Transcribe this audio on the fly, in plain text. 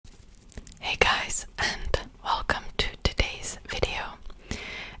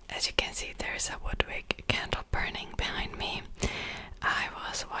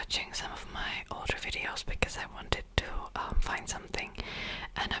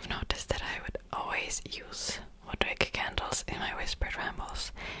always use woodwick candles in my whispered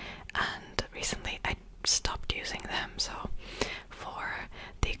rambles, and recently I stopped using them, so for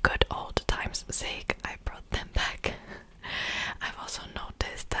the good old times sake I brought them back. I've also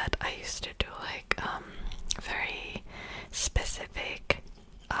noticed that I used to do like very specific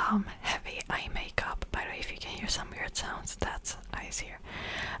heavy eye makeup. By the way, if you can hear some weird sounds, that's eyes here.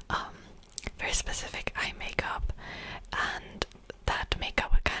 Very specific eye makeup, and that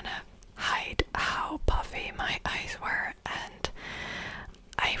makeup would kind of hide how puffy my eyes were, and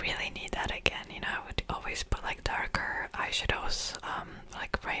I really need that again. You know, I would always put like darker eyeshadows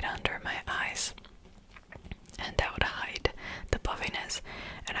like right under my eyes, and that would hide the puffiness,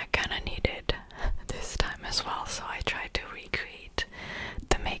 and I kind of need it this time as well, so I tried to recreate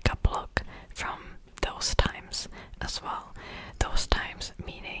the makeup look from those times as well. Those times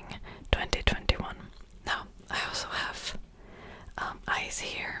meaning 2021. Now, I also have ice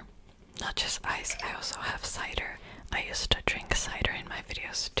here. Not just ice, I also have cider. I used to drink cider in my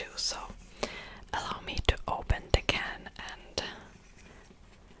videos too, so allow me to open the can and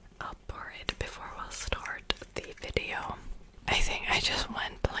I'll pour it before we'll start the video. I think I just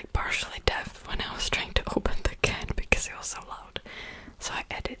went like partially deaf when I was trying to open the can because it was so loud. So I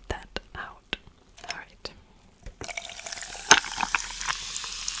edited that out. Alright.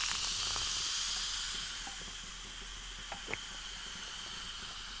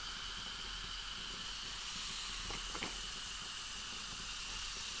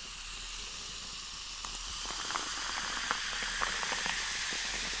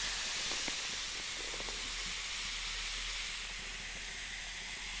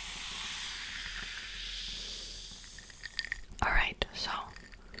 Alright, so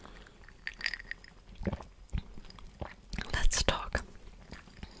let's talk.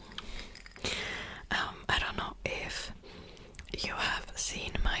 I don't know if you have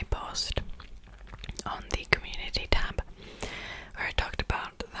seen my post on the community tab where I talked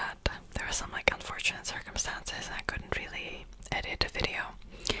about that there were some like unfortunate circumstances and I couldn't really edit a video,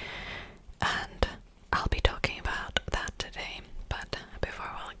 and I'll be talking about that today. But before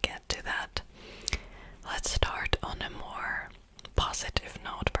we'll get to that, let's start on a more positive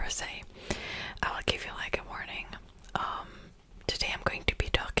note per se. I will give you like a warning. Today I'm going to be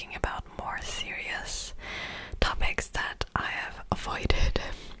talking about more serious topics that I have avoided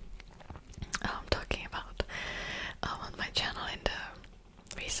talking about on my channel in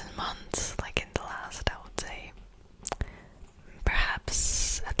the recent months, like in the last, I would say,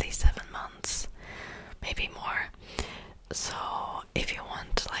 perhaps at least 7 months, maybe more. So if you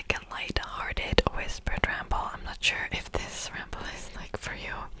want like a light-hearted whispered ramble, I'm not sure if this ramble is like for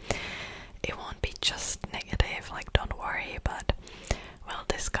you. It won't be just negative, like don't worry, but we'll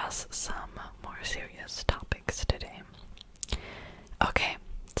discuss some more serious topics today. Okay,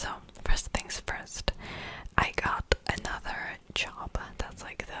 so first things first, I got another job. That's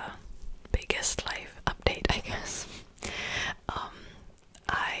like the biggest life update, I guess.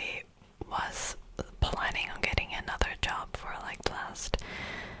 I was planning on getting another job for like the last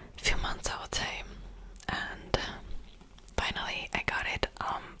few months, I would say, and finally I got it.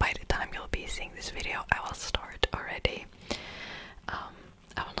 By the time you'll be seeing this video, I will start already.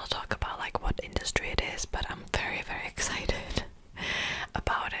 I will not talk about like what industry it is, but I'm very, very excited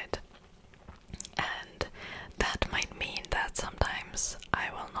about it. And that might mean that sometimes I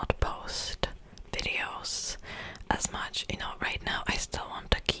will not post videos as much. You know, right now I still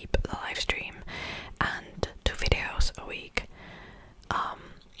want to keep the live stream and 2 videos a week.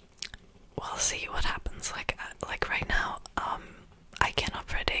 We'll see what happens. Like right now, I cannot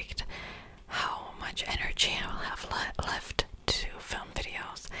predict how much energy I will have left to film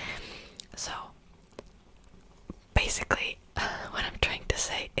videos. So basically, what I'm trying to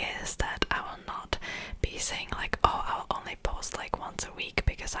say is that I will not be saying like, oh, I'll only post like once a week,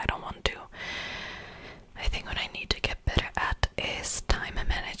 because I don't want to. I think what I need to get better at is time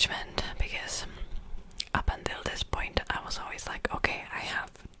management, because up until this point I was always like, okay, I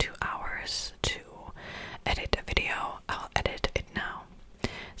have 2 hours to edit a video, I'll edit it now.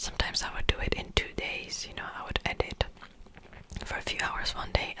 Sometimes I would do it in 2 days, you know, I would edit for a few hours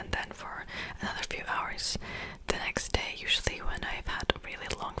one day and then for another few hours the next day. Usually when I've had really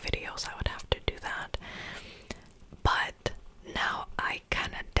long videos I would have to do that.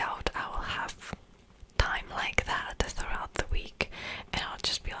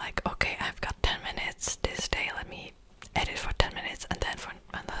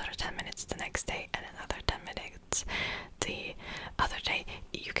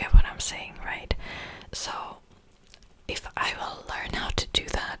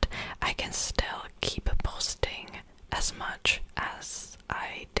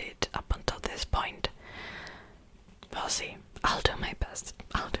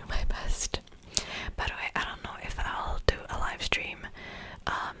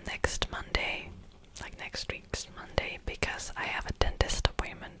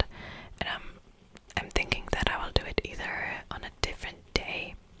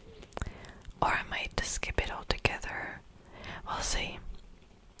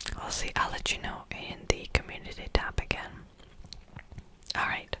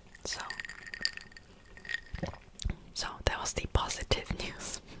 So that was the positive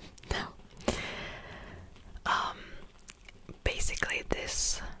news. Now, basically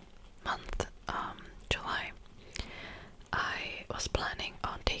this month, July, I was planning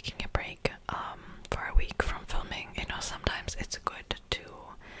on taking a break for a week from filming. You know, sometimes it's good to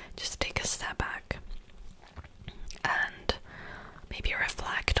just take a step back and maybe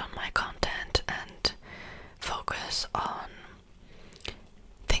reflect on my content and focus on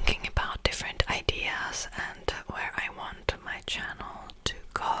thinking about different ideas and where I want my channel to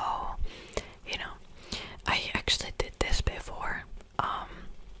go. You know, I actually did this before,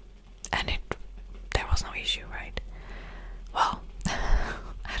 and there was no issue, right? Well,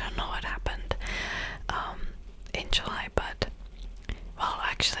 I don't know what happened in July, but well,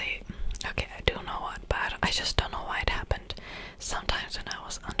 actually, okay, I do know what, but I just don't know why it happened. Sometimes when I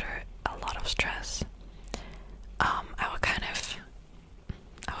was under a lot of stress, I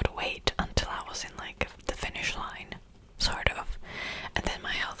would wait until I was in like the finish line, sort of, and then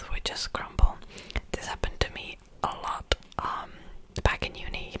my health would just crumble. This happened to me a lot back in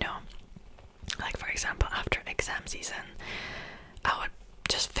uni, you know. Like, for example, after exam season, I would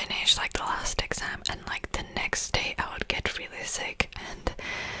just finish like the last exam, and like the next day I would get really sick. And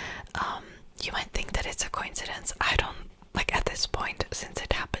you might think that it's a coincidence. I don't, like, at this point, since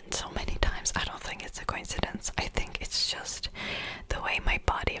it happened so many times, I don't think it's a coincidence. I think it's just the way my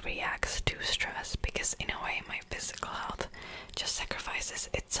body reacts to stress, because in a way my physical health just sacrifices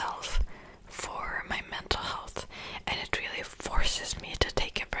itself for my mental health, and it really forces me to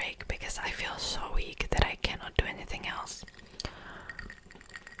take a break because I feel so weak that I cannot do anything else.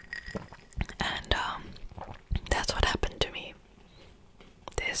 And that's what happened to me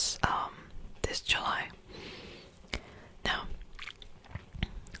this July. Now,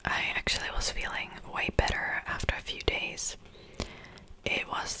 I actually was feeling way better after a few days. It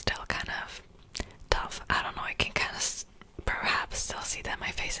was still kind of tough. I don't know, I can kind of perhaps still see that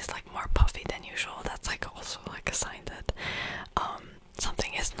my face is like more puffy than usual. That's like also like a sign that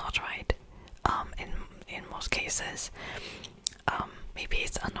something is not right in most cases. Maybe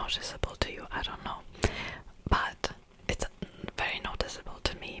it's unnoticeable to you, I don't know, but it's very noticeable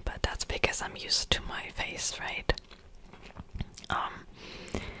to me. But that's because I'm used to my face, right?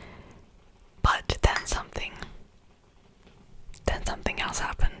 But then something else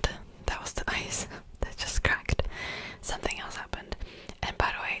happened. That was the ice that just cracked. Something else happened. And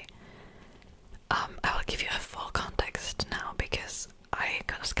by the way, I will give you a full context now, because I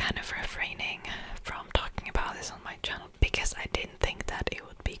was kind of refraining from talking about this on my channel because I didn't think that it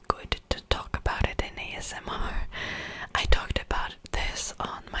would be good to talk about it in ASMR. I talked about this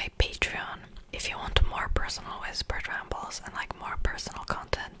on my Patreon. If you want more personal whispered rambles and like more personal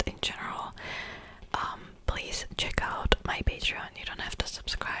content in general, please check out my Patreon. You don't have to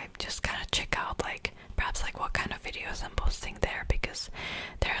subscribe, just kind of check out like perhaps like what kind of videos I'm posting there, because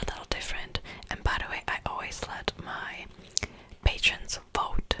they're a little different. And by the way, I always let my patrons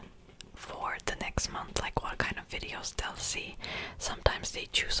vote for the next month, like what kind of videos they'll see. Sometimes they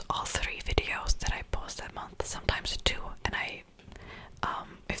choose all 3 videos that I post that month, sometimes 2, and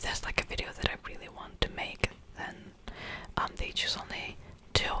if there's like a video that I really want to make, then they choose only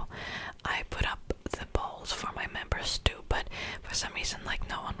 2. I put up the polls for my members too, but for some reason like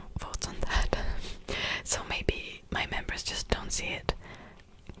no one votes on that. So maybe my members just don't see it.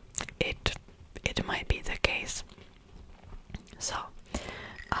 It might be the case. So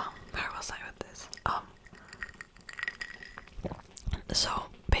where was I with this? So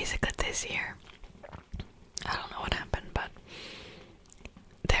basically this year, I don't know what happened, but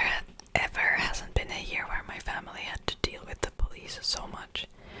there ever hasn't been a year where my family had to deal with the police so much.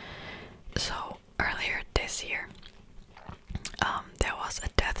 So earlier this year, there was a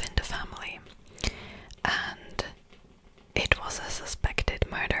death in the family, and it was a suspected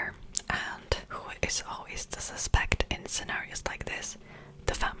murder. And who is always the suspect in scenarios like this?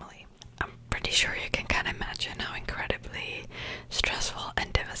 The family. I'm pretty sure you can kind of imagine how incredibly stressful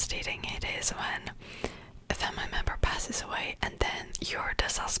and devastating it is when a family member passes away and then you're the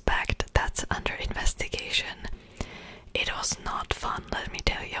suspect that's under investigation. It was not fun, let me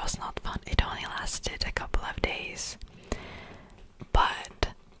tell you, it was not fun. It only lasted a couple of days,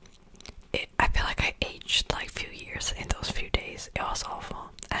 but I feel like I aged like few years in those few days. It was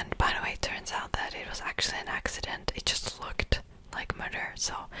awful. And by the way, it turns out that it was actually an accident. It just looked like murder,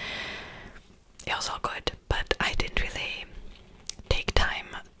 so it was all good. But I didn't really take time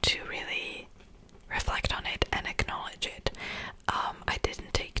to really reflect on it and acknowledge it. I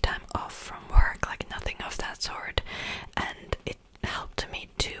didn't take time off from work, like nothing of that sort. And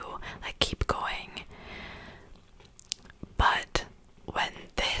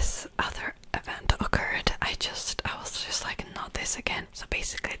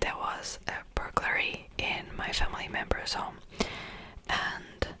so.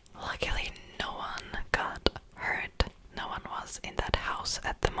 And luckily no one got hurt. No one was in that house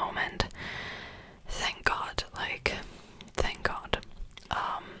at the moment. Thank God, like, thank God.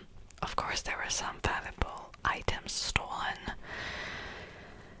 Of course there were some valuable items stolen.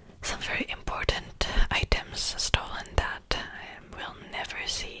 Some very important items stolen that I will never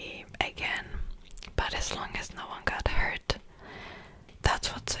see again. But as long as no one got hurt,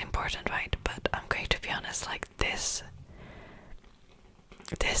 that's what's important, right? But I'm going to be honest, like, this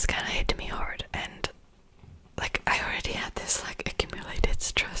kind of hit me hard, and like I already had this like accumulated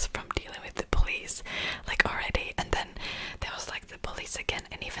stress from dealing with the police, like already, and then there was like the police again,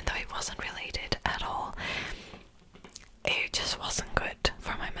 and even though it wasn't related at all, it just wasn't good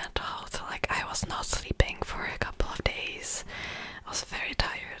for my mental health. Like, I was not sleeping for a couple of days. I was very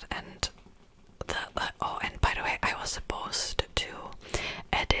tired, and oh, and by the way, I was supposed to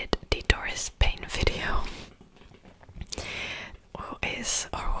edit the Doris Payne video, who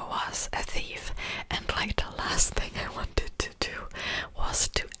was a thief, and like the last thing I wanted to do was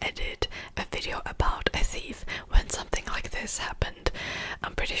to edit a video about a thief when something like this happened.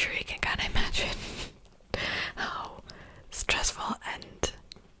 I'm pretty sure you can kind of imagine how stressful and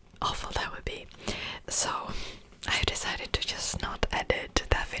awful that would be. So I decided to just not edit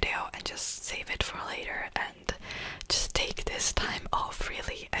that video and just save it for later and just take this time off.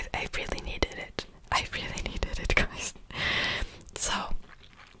 Really, I really needed it. I really needed it, guys. So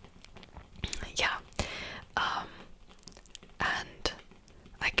yeah, and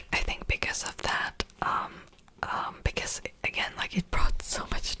like I think because of that, because again, like, it brought so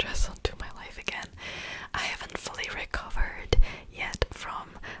much stress onto my life again. I haven't fully recovered yet from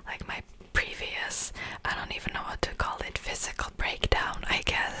like my previous, I don't even know what to call it, physical breakdown, I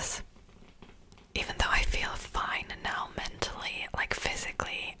guess. Even though I feel fine now mentally, like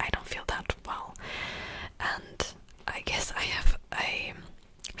physically, I don't feel that well. And I guess I have a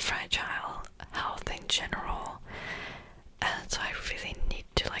fragile health in general, and so I really need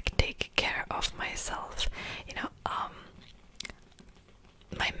to like take care of myself, you know.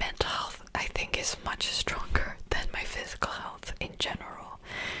 My mental health, I think, is much stronger than my physical health in general.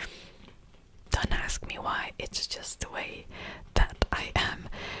 Don't ask me why, it's just the way that I am.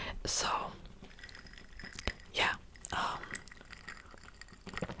 So yeah,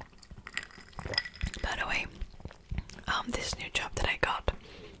 by the way, this new job that I got,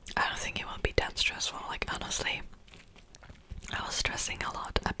 I don't think it will be that stressful. Like, honestly, I was stressing a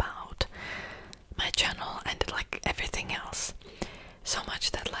lot about my channel and like everything else, so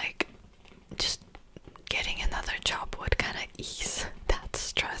much that like just getting another job would kind of ease that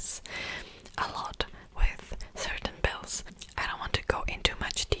stress a lot with certain bills. I don't want to go into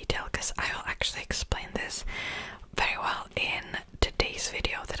much detail because I will actually explain this very well in today's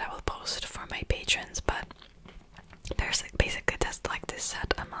video that I will post for my patrons, but there's like basically there's like this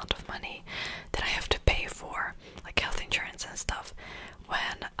set amount of money that I have to pay for like health insurance and stuff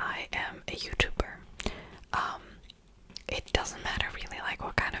when I am a YouTuber. It doesn't matter really like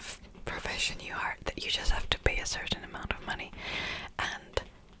what kind of profession you are, that you just have to pay a certain amount of money, and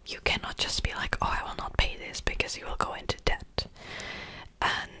you cannot just be like, oh, I will not pay this, because you will go into debt.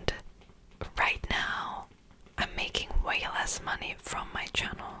 And right now I'm making way less money from my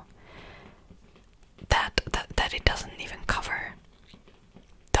channel that it doesn't even cover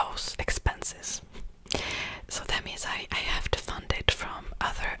those expenses. So that means I have to fund it from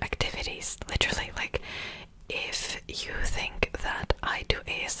other activities. Literally, like, if you think that I do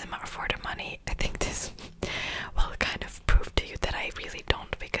ASMR for the money, I think this will kind of prove to you that I really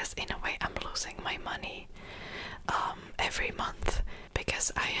don't, because in a way I'm losing my money every month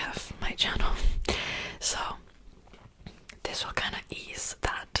because I have my channel. So this will kind of ease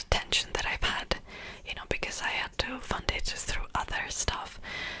that tension that I've had, you know, because I had to fund it through other stuff.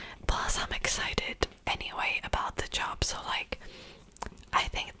 Plus I'm excited anyway about the job, so like I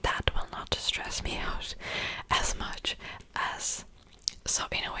think that will not stress me out as much as, so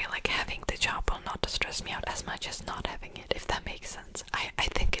in a way like having the job will not stress me out as much as not having it, if that makes sense. I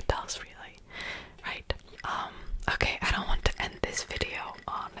think it does, really, right? Okay, I don't want to end this video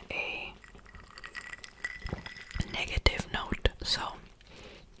on a negative note, so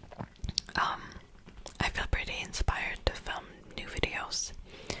I feel pretty inspired to film new videos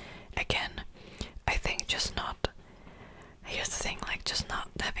again. I think just not, here's the thing, like just not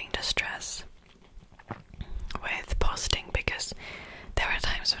having the stress with posting, because there were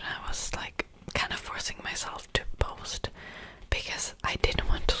times when I was like kind of forcing myself to post because I didn't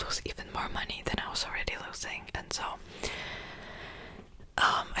want to lose even more money than I was already losing. And so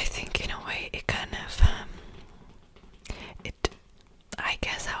I think in a way it kind of I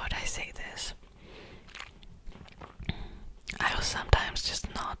guess, how would I say this,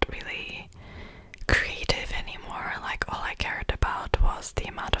 really creative anymore. Like, all I cared about was the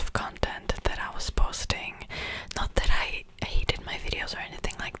amount of content that I was posting. Not that I hated my videos or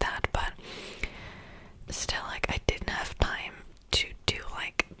anything like that, but still, like, I didn't have time to do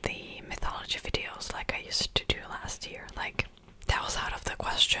like the mythology videos like I used to do last year. Like, that was out of the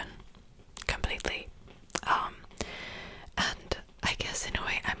question completely. And I guess in a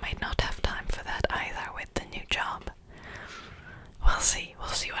way I might not have time for that either with the new job. We'll see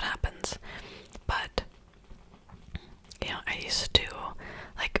what happens. But you know, I used to,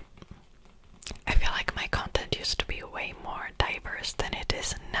 like, I feel like my content used to be way more diverse than it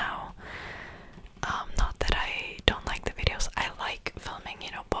is now. Not that I don't like the videos. I like filming,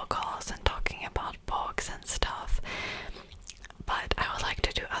 you know, book hauls and talking about books and stuff, but I would like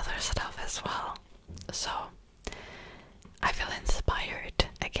to do other stuff as well. So I feel inspired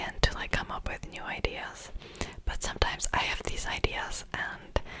again to like come up with new ideas. But sometimes I have these ideas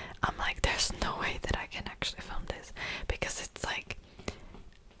and I'm like, there's no way that I can actually film this, because it's like,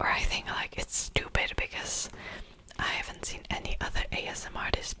 or I think like it's stupid because I haven't seen any other ASMR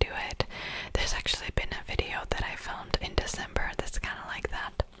artists do it. There's actually been a video that I filmed in December that's kind of like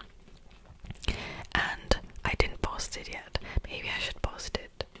that, and I didn't post it yet. Maybe I should post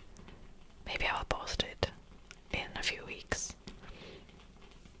it. Maybe I will post it in a few weeks.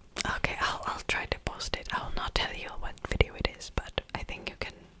 Okay, I'll try to post it. I will not tell you what video it is, but I think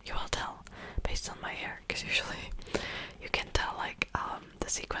you will tell based on my hair, because usually you can tell like the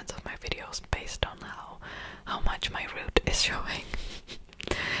sequence of my videos based on how much my root is showing,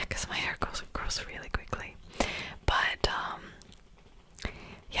 because my hair grows really quickly. But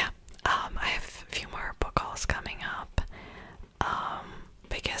yeah, I have a few more book hauls coming up,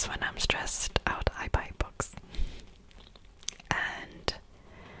 because when I'm stressed out I buy books. And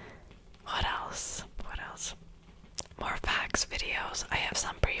what else? More facts videos. I have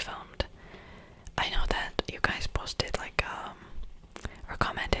some pre-filmed. I know that you guys posted like or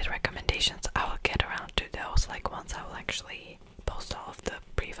commented recommendations. I will get around to those like once I will actually post all of the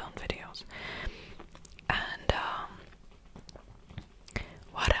pre-filmed videos. And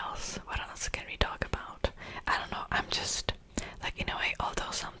what else can we talk about? I don't know. I'm just like, in a way,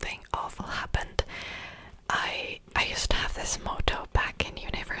 although something awful happened, I used to have this motto back in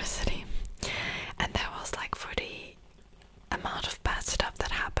university, and that was like, for the amount of bad stuff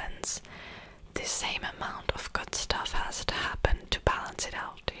that happens, the same amount of good stuff has to happen to balance it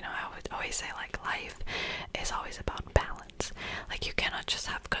out. You know, I would always say like life is always about balance. Like, you cannot just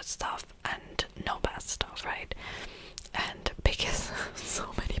have good stuff and no bad stuff, right? And because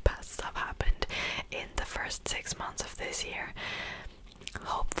so many bad stuff happened in the first 6 months of this year,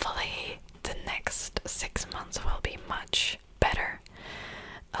 hopefully the next 6 months will be much better.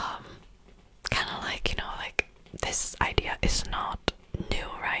 Kind of like, you know, like, this idea is not new,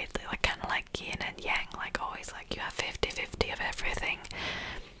 right? Like, kind of like yin and yang, like always like you have 50-50 of everything.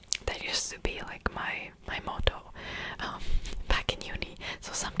 That used to be like my motto back in uni.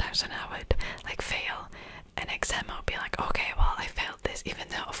 So sometimes when I would like fail an exam, I would be like, okay, well, I failed this, even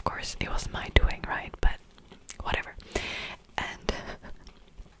though of course it was my doing, right? But whatever. And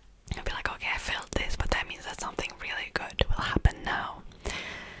I'd be like, okay, I failed this, but that means that something really good will happen now.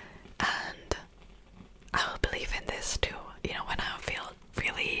 And I will believe in this too. You know, when I feel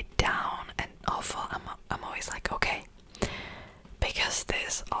really down and awful, I'm always like, okay, because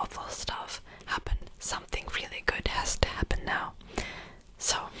this awful stuff happened, something really good has to happen now.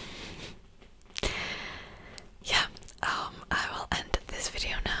 So yeah, I will end this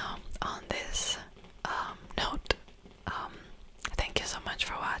video now on this note. Thank you so much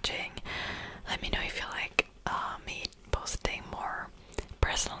for watching. Let me know if you like me posting more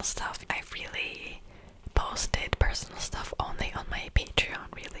personal stuff. I really posted personal stuff only on my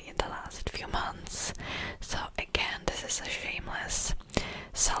Patreon really in the last few months. So again, this is a shameless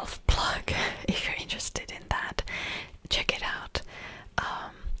self-plug. If you're interested in that, check it out.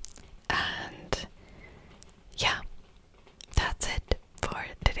 And yeah, that's it for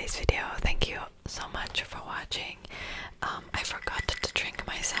today's video. Thank you so much for watching. I forgot to drink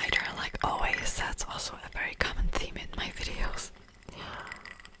my cider like always. That's also a very common theme in my videos.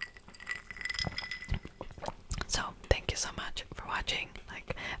 So thank you so much for watching.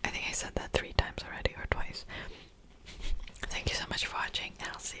 Like, I think I said that 3 times already, or twice. Thank you so much for watching, and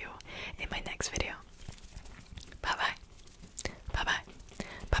I'll see you in my next video.